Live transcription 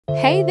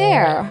Hey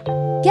there!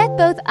 Get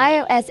both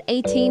iOS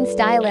 18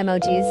 style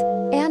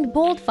emojis and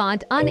bold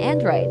font on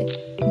Android,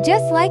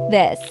 just like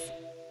this.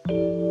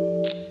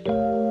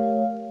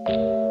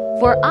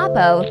 For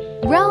Oppo,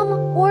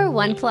 Realme, or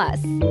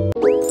OnePlus.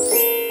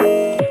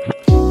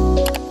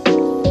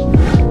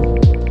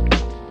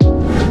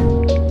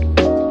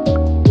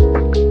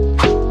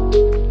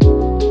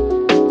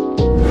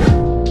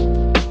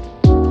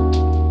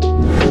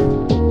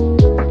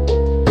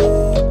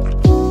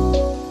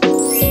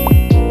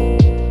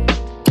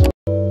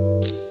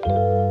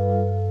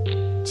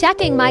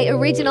 Checking my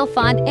original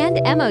font and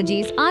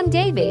emojis on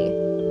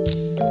𝒕𝒂𝒈𝒔.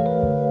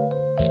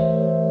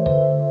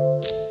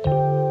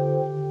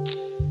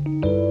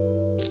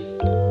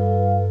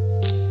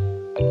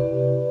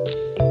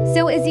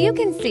 So as you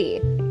can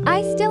see,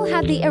 I still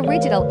have the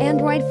original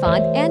Android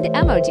font and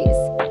emojis.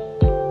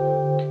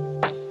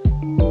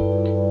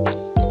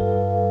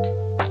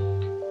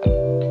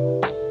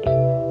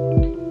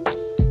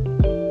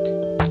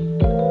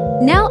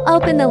 Now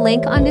open the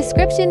link on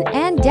description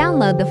and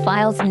download the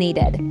files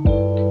needed.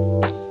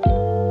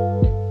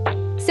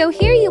 So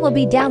here you will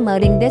be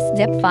downloading this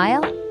zip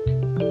file.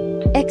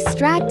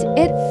 Extract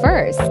it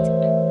first.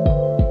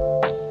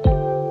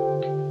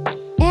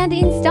 And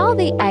install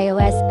the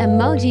iOS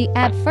emoji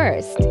app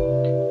first.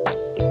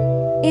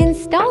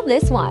 Install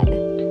this one.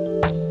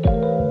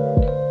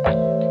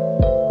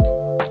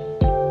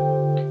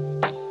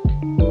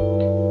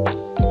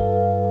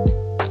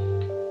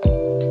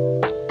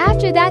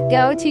 After that,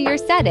 go to your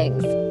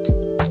settings.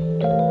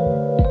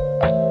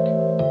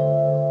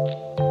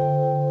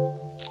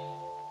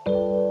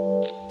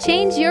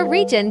 Change your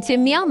region to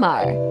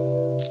Myanmar.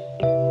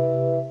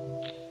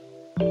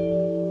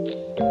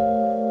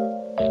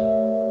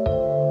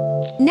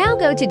 Now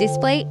go to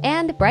Display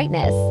and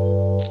Brightness.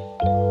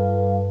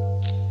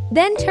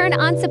 Then turn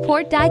on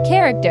Support Die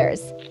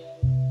Characters.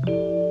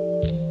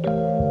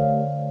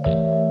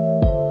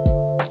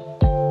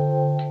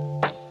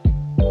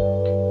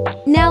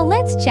 Now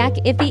let's check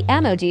if the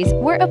emojis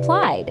were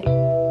applied.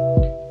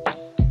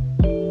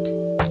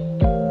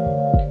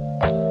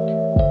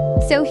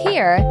 So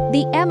here,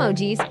 the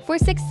emojis were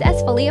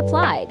successfully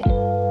applied.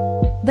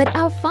 But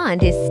our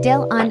font is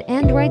still on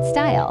Android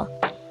style.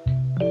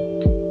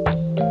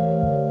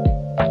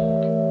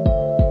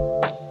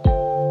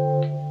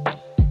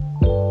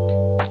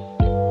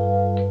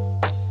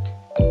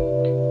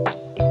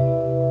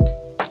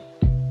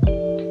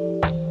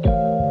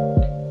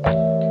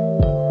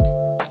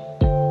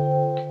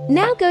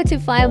 Now go to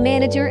File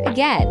Manager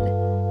again.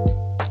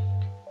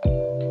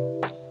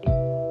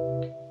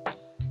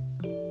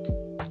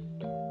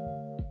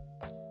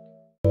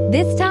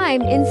 This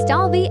time,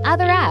 install the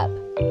other app.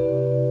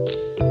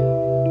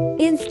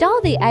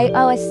 Install the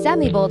iOS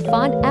Semibold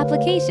Font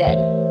application.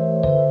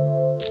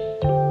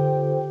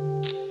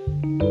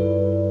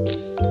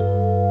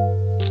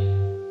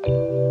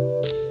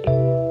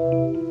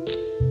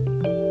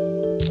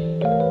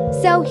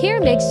 So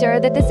here, make sure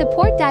that the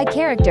Support Die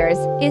Characters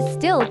is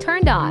still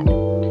turned on.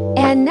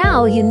 And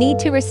now you need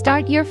to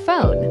restart your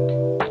phone.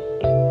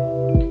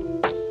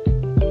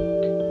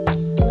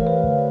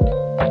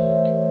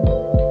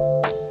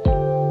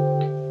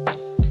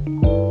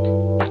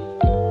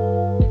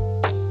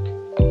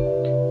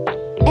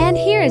 And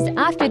here's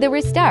after the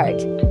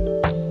restart.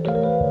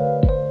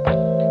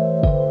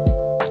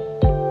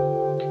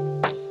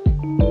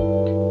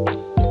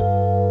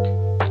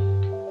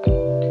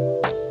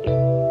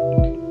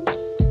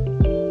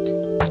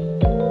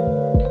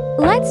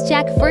 Let's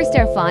check first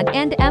our font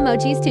and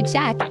emojis to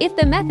check if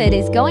the method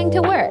is going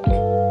to work.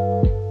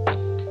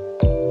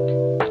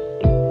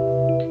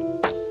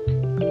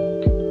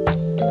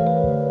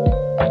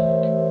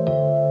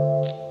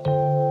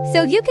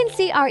 So you can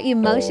see our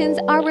emotions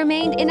are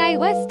remained in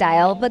iOS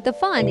style, but the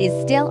font is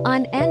still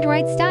on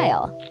Android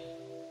style.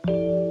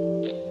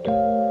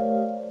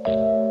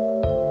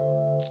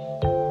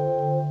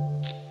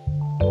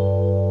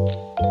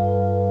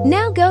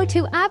 Now go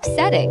to App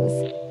Settings.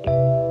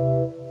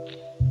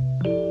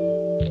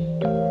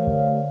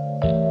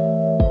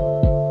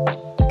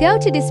 Go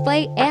to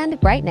Display and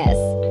Brightness.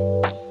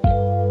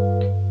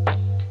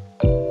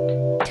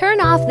 Turn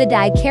off the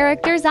Die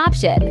Characters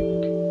option.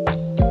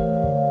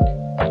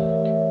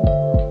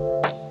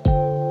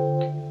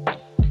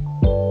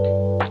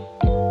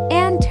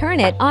 Turn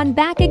it on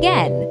back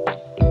again.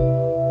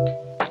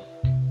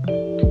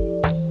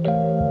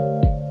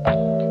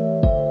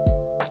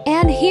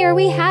 And here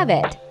we have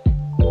it.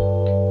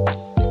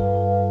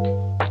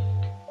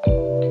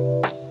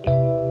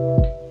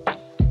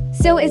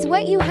 So is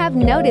what you have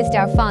noticed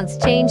our fonts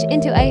change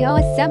into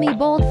iOS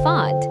Semibold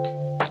Font.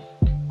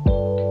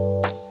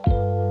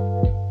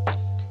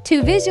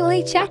 To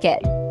visually check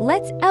it,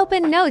 let's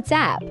open Notes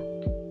app.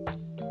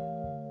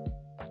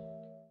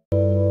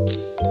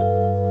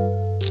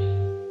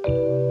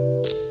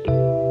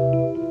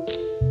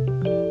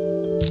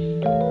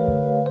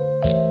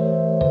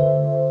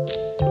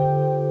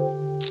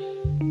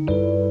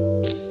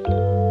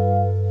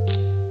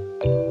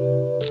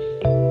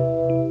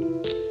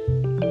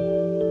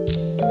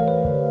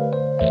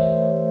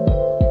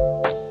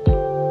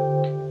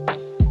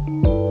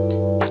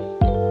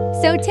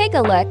 So take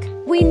a look.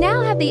 We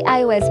now have the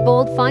iOS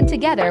bold font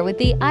together with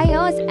the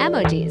iOS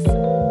emojis.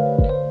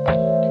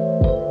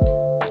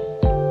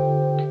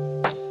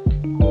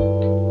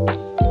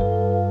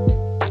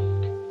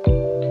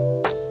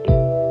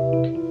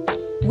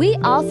 We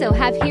also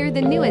have here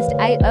the newest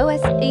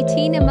iOS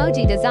 18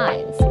 emoji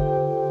designs.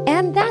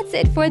 And that's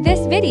it for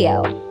this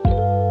video.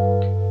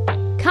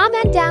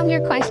 Comment down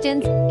your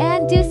questions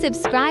and do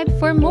subscribe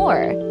for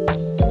more.